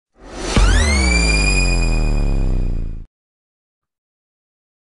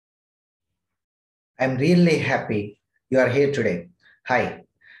I'm really happy you are here today. Hi.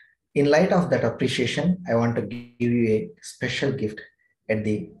 In light of that appreciation, I want to give you a special gift at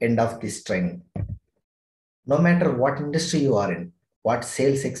the end of this training. No matter what industry you are in, what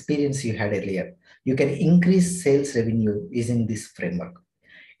sales experience you had earlier, you can increase sales revenue using this framework.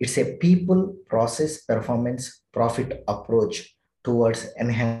 It's a people, process, performance, profit approach towards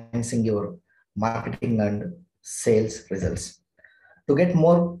enhancing your marketing and sales results. To get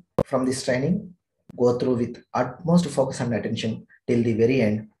more from this training, go through with utmost focus and attention till the very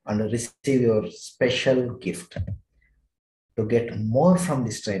end and receive your special gift. To get more from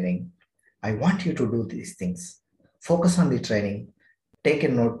this training, I want you to do these things. Focus on the training, take a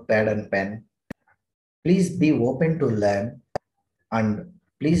notepad and pen. Please be open to learn and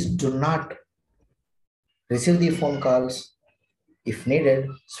please do not receive the phone calls. If needed,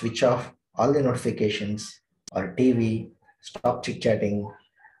 switch off all the notifications or TV, stop chit chatting.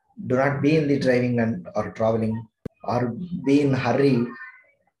 Do not be in the driving and or traveling or be in hurry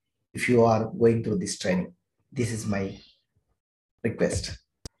if you are going through this training. This is my request.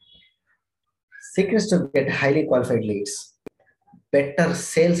 Secrets to get highly qualified leads, better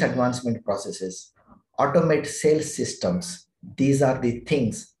sales advancement processes, automate sales systems. These are the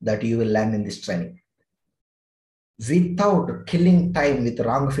things that you will learn in this training. Without killing time with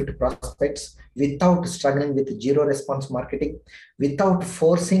wrong fit prospects, without struggling with zero response marketing, without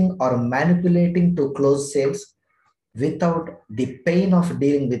forcing or manipulating to close sales, without the pain of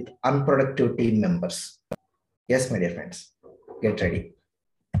dealing with unproductive team members. Yes, my dear friends, get ready.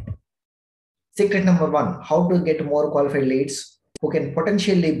 Secret number one, how to get more qualified leads who can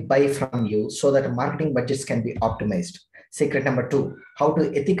potentially buy from you so that marketing budgets can be optimized. Secret number two, how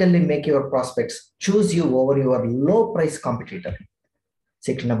to ethically make your prospects choose you over your low price competitor.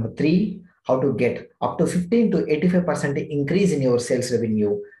 Secret number three, how to get up to 15 to 85% increase in your sales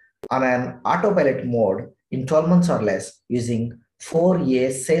revenue on an autopilot mode in 12 months or less using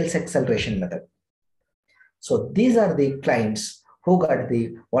 4A sales acceleration method. So these are the clients who got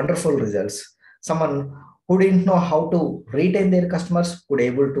the wonderful results. Someone who didn't know how to retain their customers could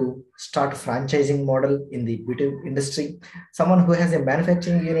able to start franchising model in the beauty industry. Someone who has a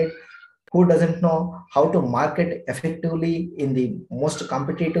manufacturing unit who doesn't know how to market effectively in the most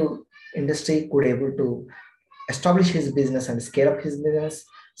competitive industry could able to establish his business and scale up his business.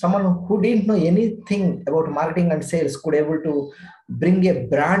 Someone who didn't know anything about marketing and sales could able to bring a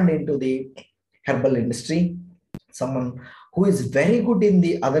brand into the herbal industry. Someone who is very good in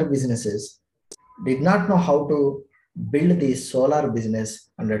the other businesses did not know how to build the solar business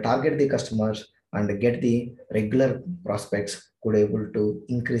and target the customers and get the regular prospects could able to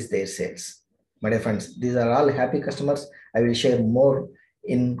increase their sales. My dear friends, these are all happy customers. I will share more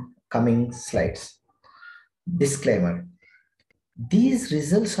in coming slides. Disclaimer. These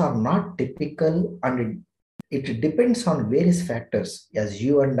results are not typical and it depends on various factors as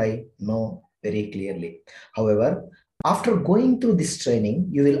you and I know very clearly. However, after going through this training,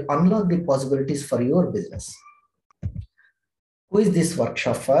 you will unlock the possibilities for your business. Who is this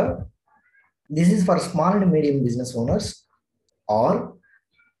workshop for? This is for small and medium business owners, or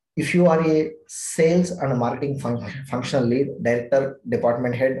if you are a sales and marketing functional lead, director,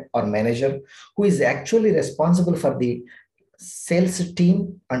 department head, or manager who is actually responsible for the sales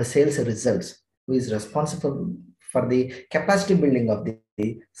team and sales results, who is responsible for the capacity building of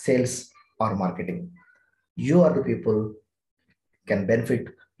the sales or marketing. You are the people can benefit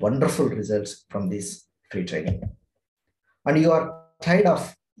wonderful results from this free training. And you are tired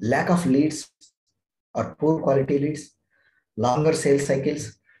of lack of leads or poor quality leads, longer sales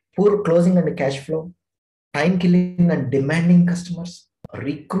cycles, poor closing and cash flow, time killing and demanding customers,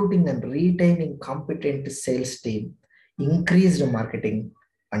 recruiting and retaining competent sales team, increased marketing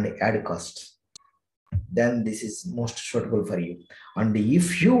and ad costs, then this is most suitable for you. And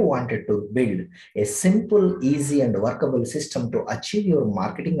if you wanted to build a simple, easy and workable system to achieve your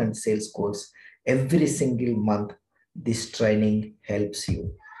marketing and sales goals every single month, this training helps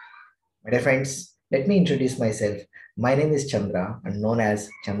you. My dear friends, let me introduce myself. My name is Chandra and known as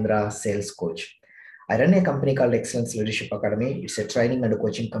Chandra Sales Coach. I run a company called Excellence Leadership Academy. It's a training and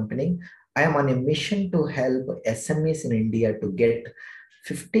coaching company. I am on a mission to help SMEs in India to get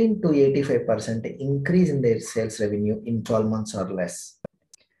 15 to 85% increase in their sales revenue in 12 months or less.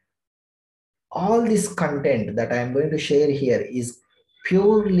 All this content that I am going to share here is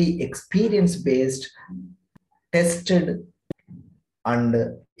purely experience-based, tested,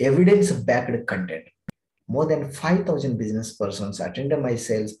 and evidence-backed content. More than 5,000 business persons attended my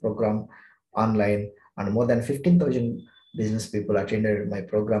sales program online, and more than 15,000 business people attended my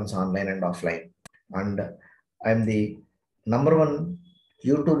programs online and offline. And I'm the #1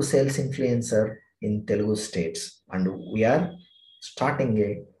 YouTube sales influencer in Telugu states, and we are starting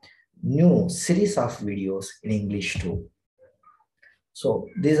a new series of videos in English too. So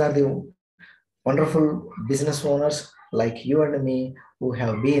these are the wonderful business owners like you and me who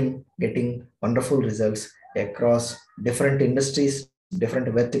have been getting wonderful results across different industries, different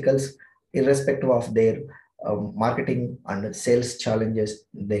verticals, irrespective of their marketing and sales challenges.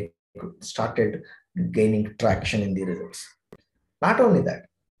 They started gaining traction in the results. Not only that,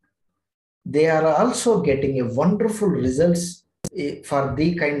 they are also getting a wonderful results for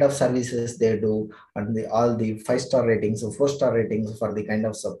the kind of services they do, and all the 5-star ratings or 4-star ratings for the kind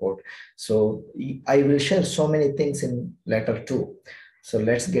of support. So I will share so many things in later too. So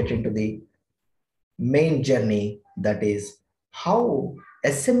let's get into the main journey, that is how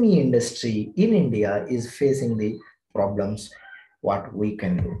SME industry in India is facing the problems, what we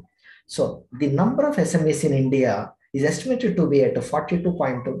can do. So the number of SMEs in India is estimated to be at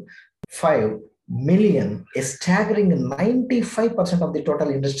 42.5 million, a staggering 95% of the total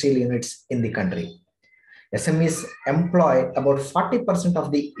industrial units in the country. SMEs employ about 40%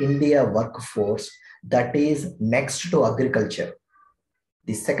 of the India workforce, that is next to agriculture.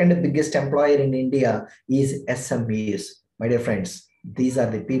 The second biggest employer in India is SMEs. My dear friends, these are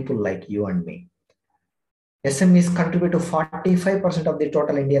the people like you and me. SMEs contribute to 45% of the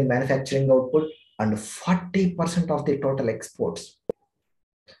total Indian manufacturing output and 40% of the total exports.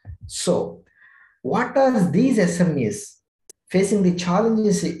 So, what are these SMEs facing the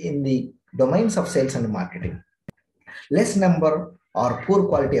challenges in the domains of sales and marketing? Less number or poor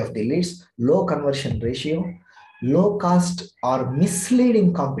quality of the leads, low conversion ratio, low cost or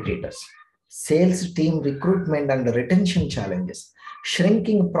misleading competitors, sales team recruitment and retention challenges,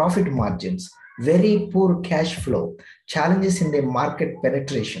 shrinking profit margins, very poor cash flow, challenges in the market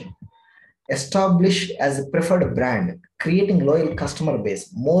penetration, established as a preferred brand, creating loyal customer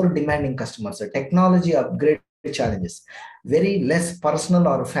base, more demanding customers, technology upgrade challenges, very less personal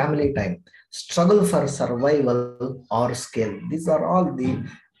or family time, struggle for survival or scale. These are all the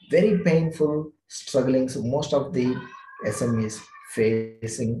very painful strugglings most of the SMEs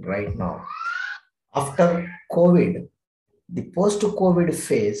facing right now. After COVID, the post-COVID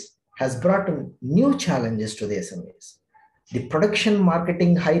phase has brought new challenges to the SMEs. The production,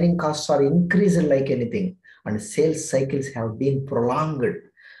 marketing, hiring costs are increased like anything, and sales cycles have been prolonged.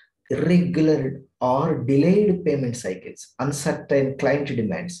 Irregular or delayed payment cycles, uncertain client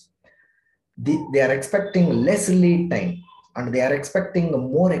demands. They are expecting less lead time, and they are expecting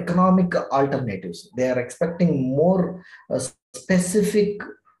more economic alternatives. They are expecting more specific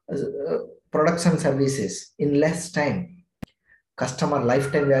products and services in less time. Customer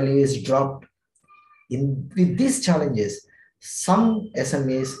lifetime value is dropped. With these challenges, some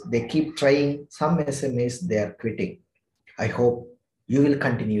SMEs, they keep trying, some SMEs, they are quitting. I hope you will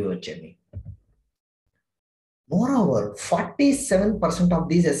continue your journey. Moreover, 47% of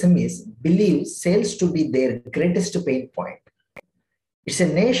these SMEs believe sales to be their greatest pain point. It's a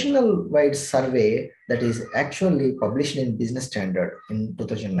national-wide survey that is actually published in Business Standard in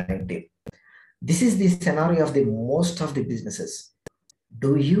 2019. This is the scenario of the most of the businesses.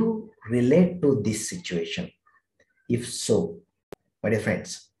 Do you relate to this situation? If so, my dear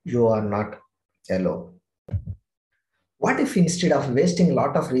friends, you are not alone. What if instead of wasting a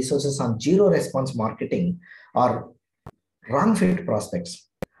lot of resources on zero response marketing or wrong fit prospects,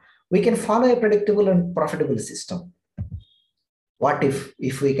 we can follow a predictable and profitable system? What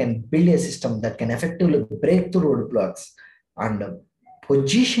if we can build a system that can effectively break through roadblocks and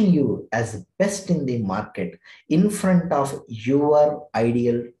position you as best in the market in front of your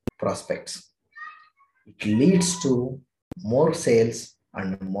ideal prospects? It leads to more sales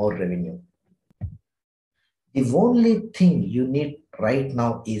and more revenue. The only thing you need right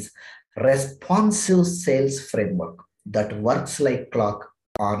now is responsive sales framework that works like clock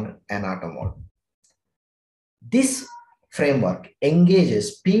on an auto mode. This framework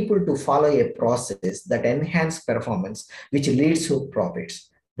engages people to follow a process that enhances performance, which leads to profits.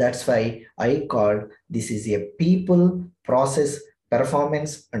 That's why I call this is a people, process,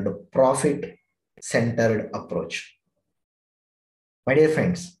 performance, and profit-centered approach. My dear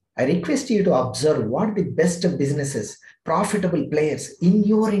friends, I request you to observe what the best businesses, profitable players in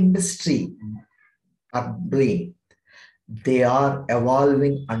your industry are doing. They are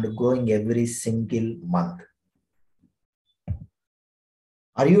evolving and growing every single month.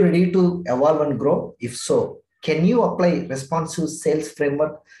 Are you ready to evolve and grow? If so, can you apply responsive sales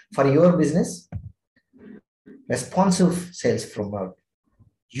framework for your business? Responsive sales framework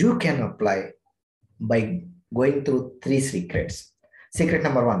you can apply by going through 3 secrets. Secret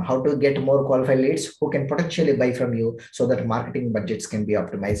number 1, how to get more qualified leads who can potentially buy from you so that marketing budgets can be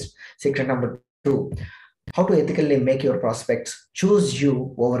optimized. Secret number 2, how to ethically make your prospects choose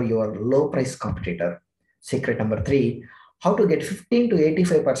you over your low price competitor. Secret number 3, how to get 15 to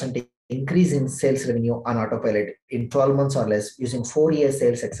 85% increase in sales revenue on autopilot in 12 months or less using 4-year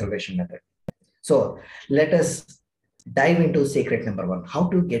sales acceleration method. So let us dive into secret number 1, how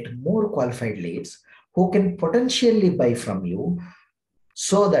to get more qualified leads who can potentially buy from you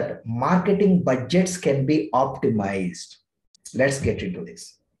so that marketing budgets can be optimized. Let's get into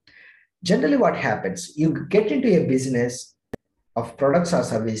this. Generally, what happens, you get into a business of products or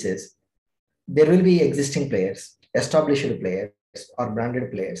services, there will be existing players, established players, or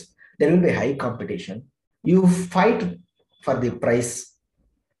branded players. There will be high competition. You fight for the price.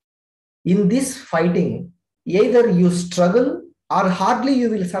 In this fighting, either you struggle or hardly you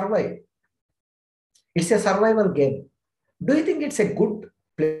will survive. It's a survival game. Do you think it's a good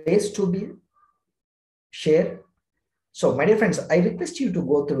place to be shared? So, my dear friends, I request you to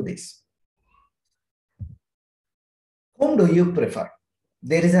go through this. Whom do you prefer?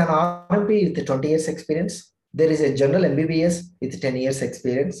 There is an RMP with 20 years experience. There is a general MBBS with 10 years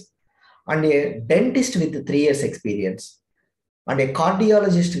experience, and a dentist with 3 years experience, and a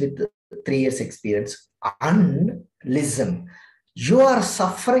cardiologist with 3 years experience. And listen, you are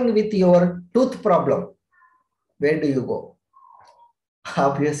suffering with your tooth problem. Where do you go?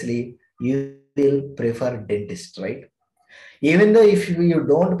 Obviously, you will prefer dentist, right? Even though if you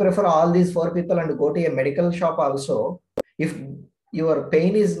don't prefer all these 4 people and go to a medical shop also, if your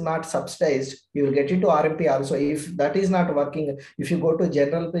pain is not subsidized, you will get into RMP also. If that is not working, if you go to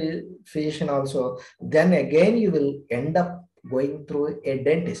general physician also, then again you will end up going through a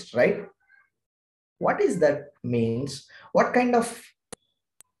dentist, right? What is that means? What kind of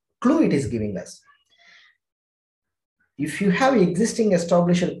clue it is giving us? If you have existing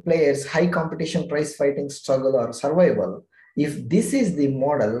established players, high competition, price fighting, struggle, or survival, if this is the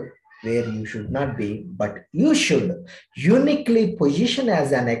model where you should not be, but you should uniquely position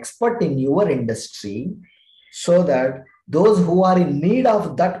as an expert in your industry so that those who are in need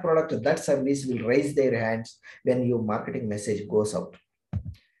of that product, that service will raise their hands when your marketing message goes out.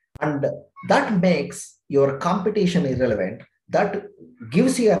 And that makes your competition irrelevant. That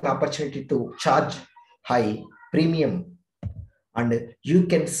gives you an opportunity to charge high premium, and you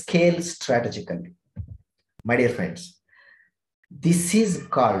can scale strategically. My dear friends, this is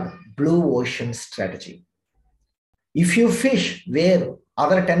called blue ocean strategy. If you fish where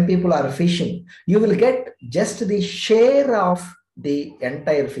other 10 people are fishing, you will get just the share of the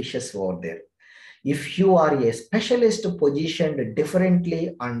entire fishes over there. If you are a specialist positioned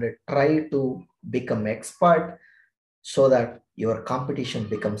differently and try to become expert so that your competition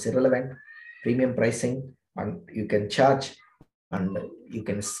becomes irrelevant, premium pricing, and you can charge and you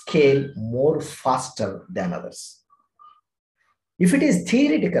can scale more faster than others. If it is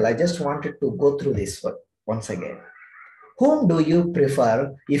theoretical, I just wanted to go through this once again. Whom do you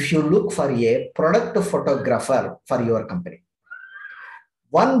prefer if you look for a product photographer for your company?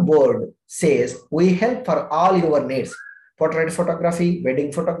 One board says, we help for all your needs: portrait photography,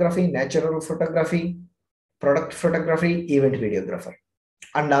 wedding photography, natural photography, product photography, event videographer.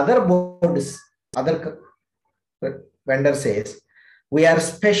 Another other vendor says, we are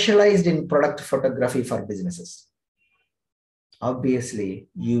specialized in product photography for businesses. Obviously,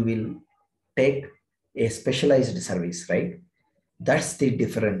 you will take a specialized service, right? That's the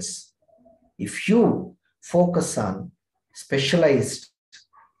difference. If you focus on specialized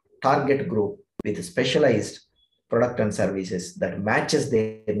target group with specialized product and services that matches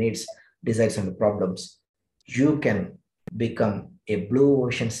their needs, desires, and problems, you can become a blue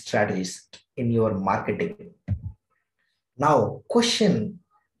ocean strategist in your marketing. Now, question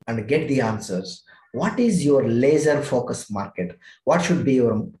and get the answers. What is your laser focus market? What should be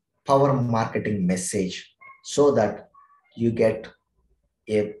your power marketing message so that you get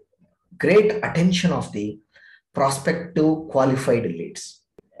a great attention of the prospective qualified leads?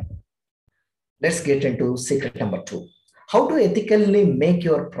 Let's get into secret number 2. How to ethically make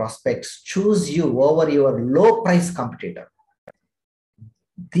your prospects choose you over your low price competitor.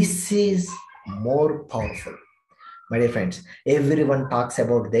 This is more powerful. My dear friends, everyone talks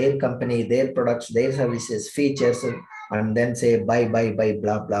about their company, their products, their services, features, and then say buy,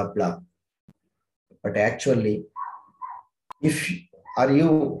 blah, blah, blah. But actually, are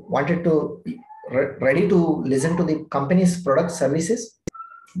you ready to listen to the company's product services?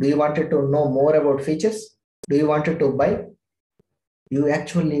 Do you wanted to know more about features? Do you wanted to buy? You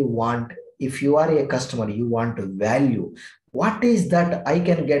actually want, if you are a customer, you want value. What is that I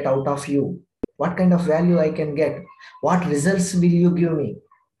can get out of you? What kind of value I can get? What results will you give me?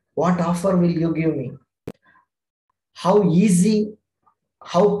 What offer will you give me? How easy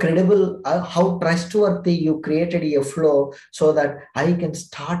how credible, how trustworthy you created a flow so that I can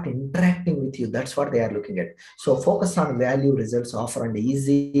start interacting with you. That's what they are looking at. So focus on value, results, offer, and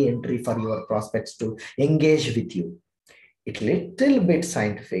easy entry for your prospects to engage with you. It's little bit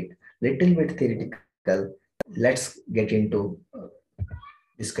scientific, little bit theoretical. Let's get into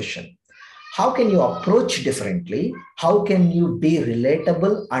discussion. How can you approach differently? How can you be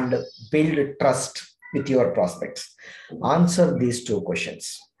relatable and build trust with your prospects? Answer these two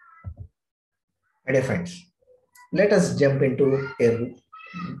questions. My dear friends, let us jump into a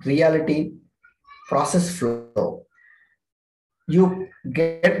reality process flow. You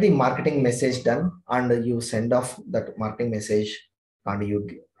get the marketing message done and you send off that marketing message and you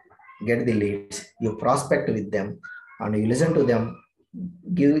get the leads, you prospect with them and you listen to them,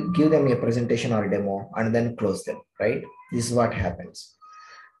 give them a presentation or a demo and then close them, right? This is what happens.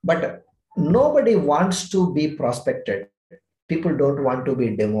 But nobody wants to be prospected. People don't want to be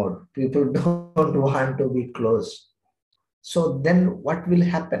demoed. People don't want to be closed. So then what will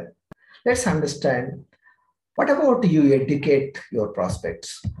happen? Let's understand. What about you educate your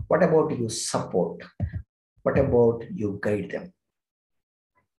prospects? What about you support? What about you guide them?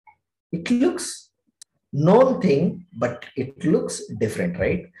 It looks known thing, but it looks different,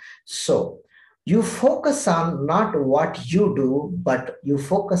 right? So you focus on not what you do, but you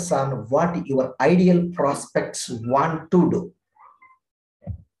focus on what your ideal prospects want to do.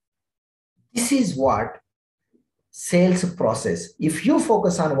 This is what sales process. If you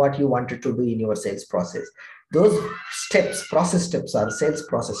focus on what you wanted to do in your sales process, those steps, process steps are sales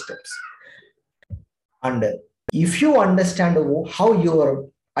process steps. And if you understand how your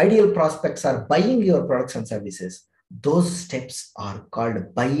ideal prospects are buying your products and services, those steps are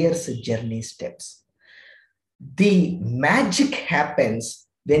called buyer's journey steps. The magic happens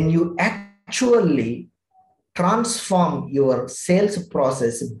when you actually transform your sales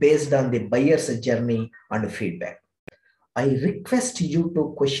process based on the buyer's journey and feedback. I request you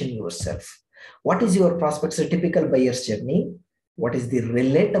to question yourself. What is your prospect's typical buyer's journey? What is the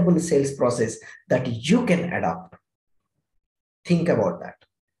relatable sales process that you can adopt? Think about that.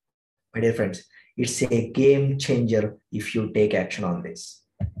 My dear friends, it's a game changer if you take action on this.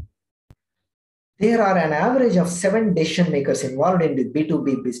 There are an average of 7 decision makers involved in the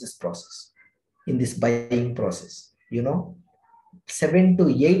B2B business process, in this buying process. 7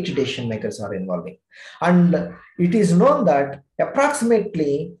 to 8 decision makers are involving. And it is known that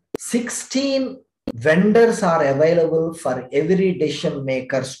approximately 16 vendors are available for every decision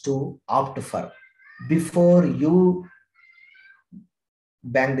makers to opt for before you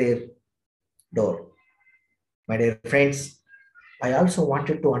bang their door. My dear friends, I also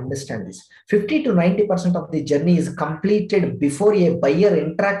wanted to understand this. 50 to 90% of the journey is completed before a buyer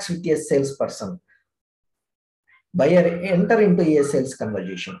interacts with a salesperson. Buyer enter into a sales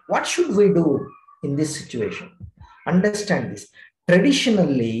conversation. What should we do in this situation? Understand this.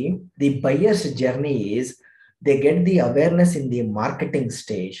 Traditionally, the buyer's journey is they get the awareness in the marketing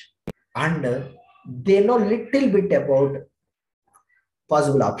stage and they know little bit about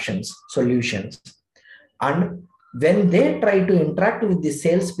possible options, solutions. And when they try to interact with the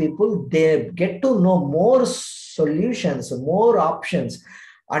salespeople, they get to know more solutions, more options,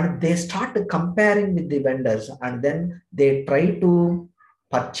 and they start comparing with the vendors and then they try to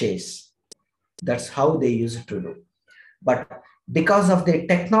purchase. That's how they used to do. But because of the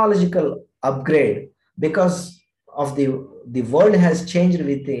technological upgrade, because of the world has changed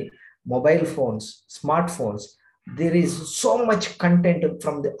with the mobile phones, smartphones, there is so much content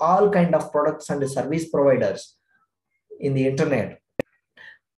from all kind of products and service providers in the internet.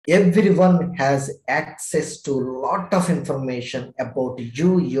 Everyone has access to a lot of information about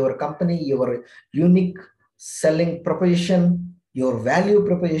you, your company, your unique selling proposition, your value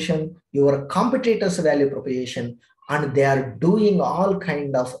proposition, your competitors' value proposition, and they are doing all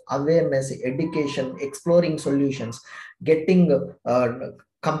kind of awareness, education, exploring solutions, getting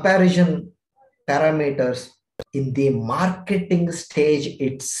comparison parameters in the marketing stage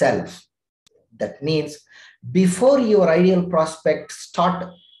itself. That means before your ideal prospect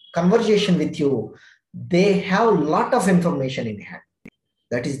start conversation with you, they have a lot of information in hand.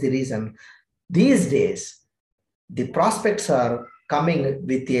 That is the reason these days the prospects are coming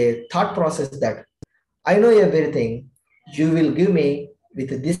with a thought process that I know everything, you will give me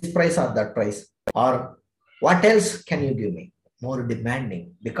with this price or that price, or what else can you give me? More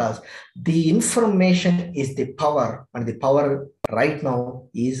demanding, because the information is the power, and the power right now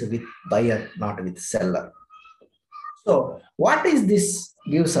is with buyer, not with seller. So what is this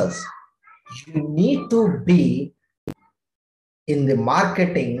gives us? You need to be in the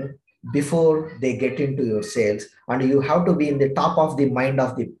marketing before they get into your sales, and you have to be in the top of the mind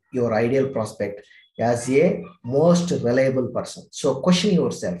of your ideal prospect as a most reliable person. So question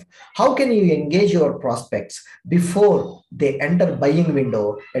yourself, how can you engage your prospects before they enter buying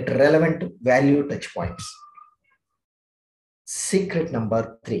window at relevant value touch points? Secret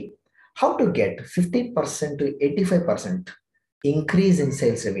number 3, how to get 50% to 85% increase in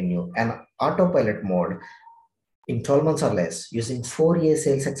sales revenue and autopilot mode in 12 months or less using 4A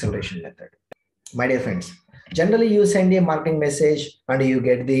sales acceleration method. My dear friends, generally you send a marketing message and you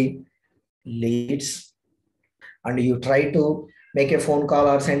get the leads, and you try to make a phone call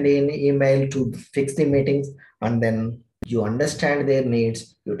or send an email to fix the meetings, and then you understand their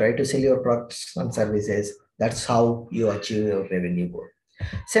needs, you try to sell your products and services. That's how you achieve your revenue goal.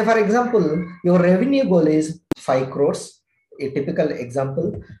 Say for example, your revenue goal is 5 crores, a typical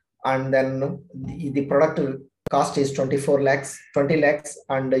example, and then the product cost is 24 lakhs, 20 lakhs,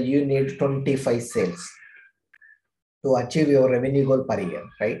 and you need 25 sales to achieve your revenue goal per year,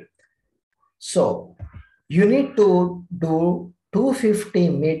 right? So you need to do 250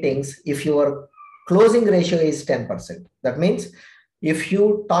 meetings if your closing ratio is 10%. That means if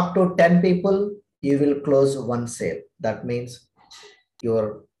you talk to 10 people, you will close 1 sale. That means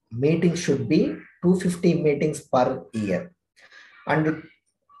your meeting should be 250 meetings per year. And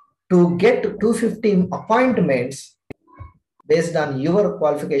to get 250 appointments based on your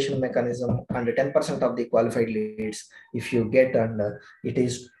qualification mechanism and 10% of the qualified leads, if you get, and it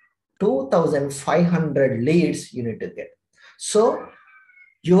is 2,500 leads you need to get. So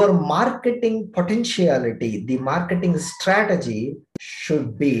your marketing potentiality, the marketing strategy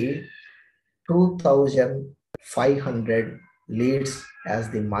should be 2,500 leads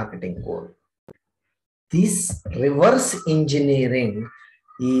as the marketing goal. This reverse engineering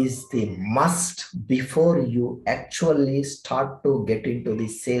is the must before you actually start to get into the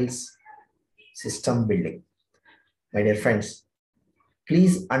sales system building. My dear friends,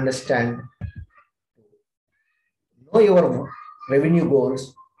 please understand, know your revenue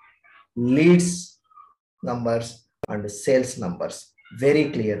goals, leads numbers, and sales numbers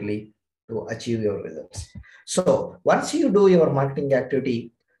very clearly to achieve your results. So once you do your marketing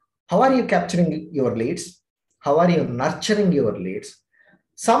activity, how are you capturing your leads? How are you nurturing your leads?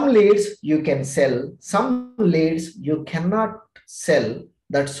 Some leads you can sell, some leads you cannot sell.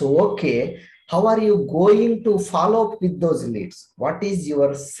 That's okay. How are you going to follow up with those leads? What is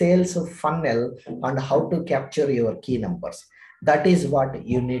your sales funnel and how to capture your key numbers? That is what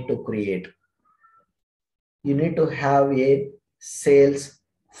you need to create. You need to have a sales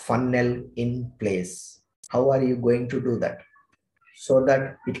funnel in place. How are you going to do that? So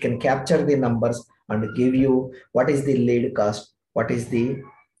that it can capture the numbers and give you what is the lead cost, what is the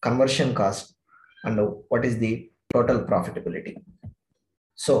conversion cost, and what is the total profitability.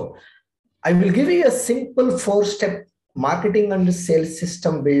 So I will give you a simple 4-step marketing and sales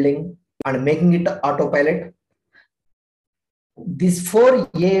system building and making it autopilot. This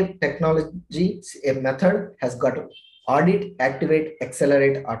 4A technology, a method, has got audit, activate,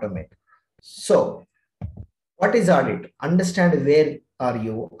 accelerate, automate. So what is audit? Understand where are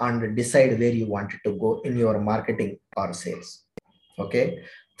you and decide where you want to go in your marketing or sales. Okay.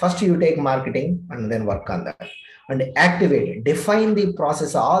 First you take marketing and then work on that. And activate, define the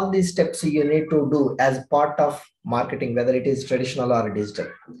process, all these steps you need to do as part of marketing, whether it is traditional or digital.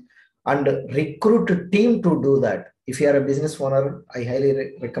 And recruit a team to do that. If you are a business owner, I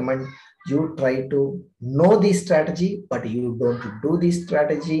highly recommend you try to know the strategy, but you don't do the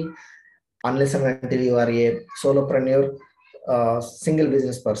strategy unless and until you are a solopreneur, single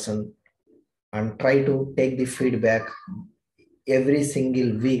business person, and try to take the feedback every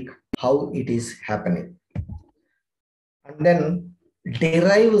single week, how it is happening. And then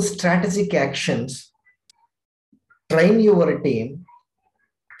derive strategic actions, train your team,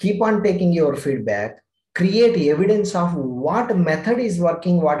 keep on taking your feedback, create evidence of what method is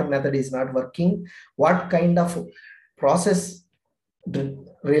working, what method is not working, what kind of process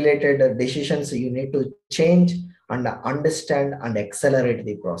related decisions you need to change, and understand and accelerate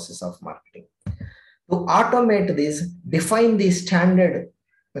the process of marketing. To automate this, define the standard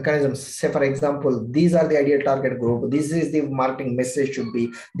mechanisms. Say for example, these are the ideal target group, this is the marketing message should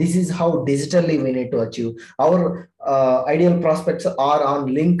be, this is how digitally we need to achieve. Our ideal prospects are on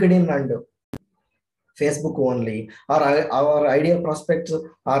LinkedIn and Facebook only, or our ideal prospects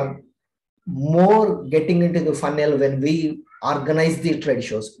are more getting into the funnel when we organize the trade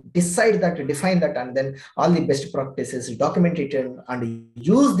shows. Decide that, define that, and then all the best practices, document it, and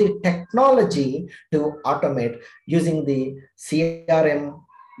use the technology to automate using the CRM,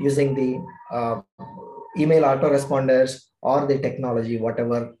 using the email autoresponders, or the technology,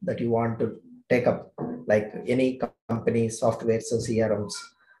 whatever that you want to take up, like any company, software, so CRMs,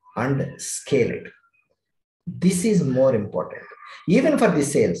 and scale it. This is more important. Even for the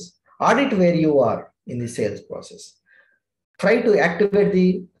sales, audit where you are in the sales process. Try to activate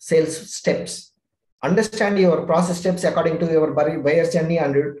the sales steps. Understand your process steps according to your buyer's journey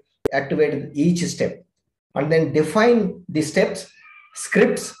and activate each step. And then define the steps,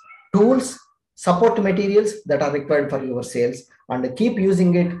 scripts, tools, support materials that are required for your sales, and keep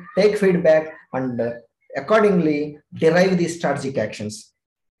using it, take feedback, and accordingly derive the strategic actions.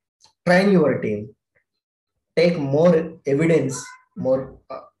 Train your team, take more evidence,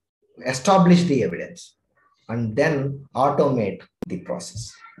 establish the evidence, and then automate the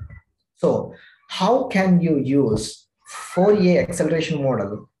process. So how can you use 4A acceleration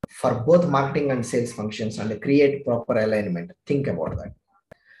model for both marketing and sales functions and create proper alignment? Think about that.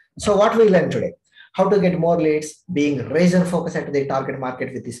 So what we learned today: how to get more leads, being razor focused at the target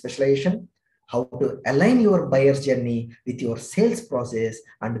market with the specialization, how to align your buyer's journey with your sales process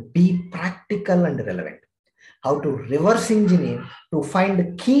and be practical and relevant, how to reverse engineer to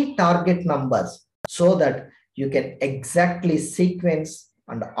find key target numbers so that you can exactly sequence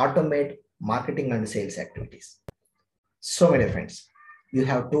and automate marketing and sales activities. So many friends, you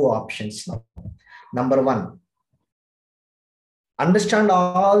have two options now. Number one, understand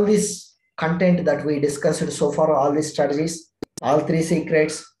all this content that we discussed so far, all these strategies, all three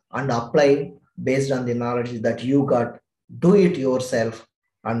secrets, and apply based on the knowledge that you got. Do it yourself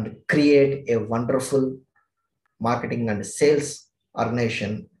and create a wonderful marketing and sales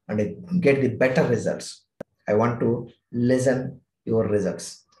organization and get the better results. I want to listen your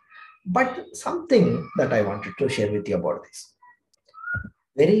results. But something that I wanted to share with you about this.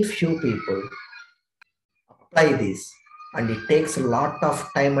 Very few people apply this, and it takes a lot of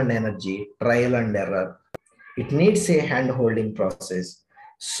time and energy, trial and error. It needs a hand-holding process.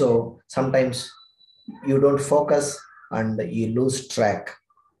 So sometimes you don't focus and you lose track.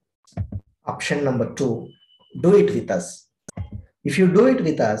 Option number two, do it with us. If you do it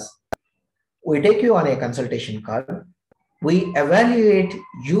with us, we take you on a consultation call. We evaluate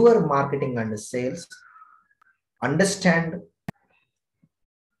your marketing and sales, understand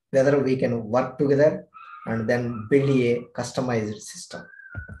whether we can work together, and then build a customized system.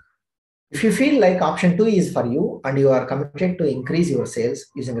 If you feel like option two is for you and you are committed to increase your sales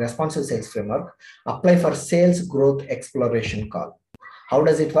using responsive sales framework, apply for sales growth exploration call. How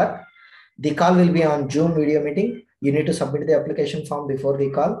does it work? The call will be on Zoom video meeting. You need to submit the application form before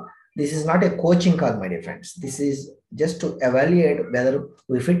the call. This is not a coaching call, my dear friends. This is just to evaluate whether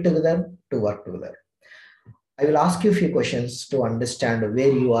we fit together to work together. I will ask you a few questions to understand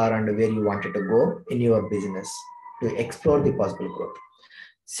where you are and where you wanted to go in your business to explore the possible growth.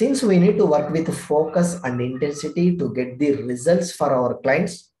 Since we need to work with focus and intensity to get the results for our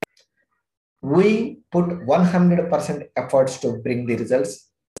clients, we put 100% efforts to bring the results,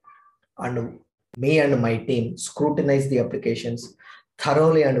 and me and my team scrutinize the applications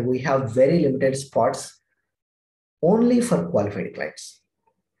thoroughly, and we have very limited spots only for qualified clients.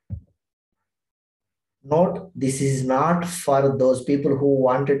 Note, this is not for those people who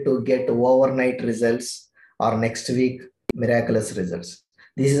wanted to get overnight results or next week miraculous results.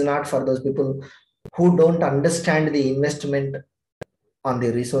 This is not for those people who don't understand the investment on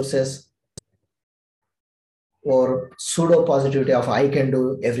the resources or pseudo positivity of I can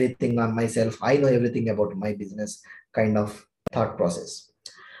do everything on myself, I know everything about my business kind of thought process.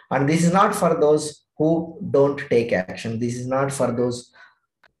 And this is not for those who don't take action. This is not for those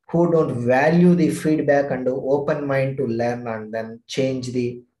who don't value the feedback and open mind to learn and then change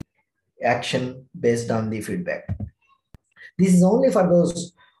the action based on the feedback. This is only for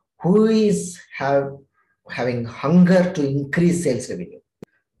those who is having hunger to increase sales revenue.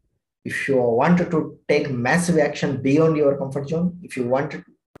 If you wanted to take massive action beyond your comfort zone, if you wanted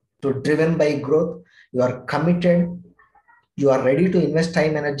to driven by growth, you are committed, you are ready to invest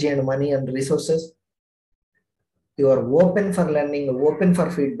time, energy, and money and resources, you are open for learning, open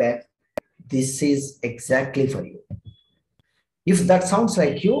for feedback, this is exactly for you. If that sounds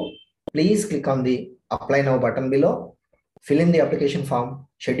like you, please click on the apply now button below, fill in the application form,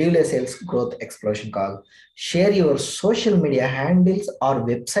 schedule a sales growth exploration call, share your social media handles or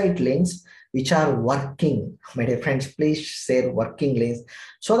website links which are working. My dear friends, please share working links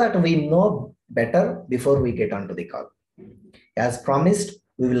so that we know better before we get onto the call. As promised,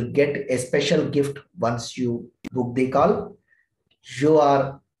 we will get a special gift once you book the call. You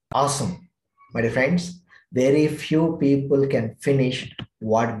are awesome, my dear friends. Very few people can finish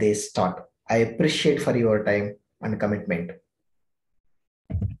what they start. I appreciate for your time and commitment.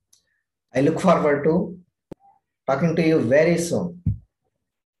 I look forward to Talking to you very soon.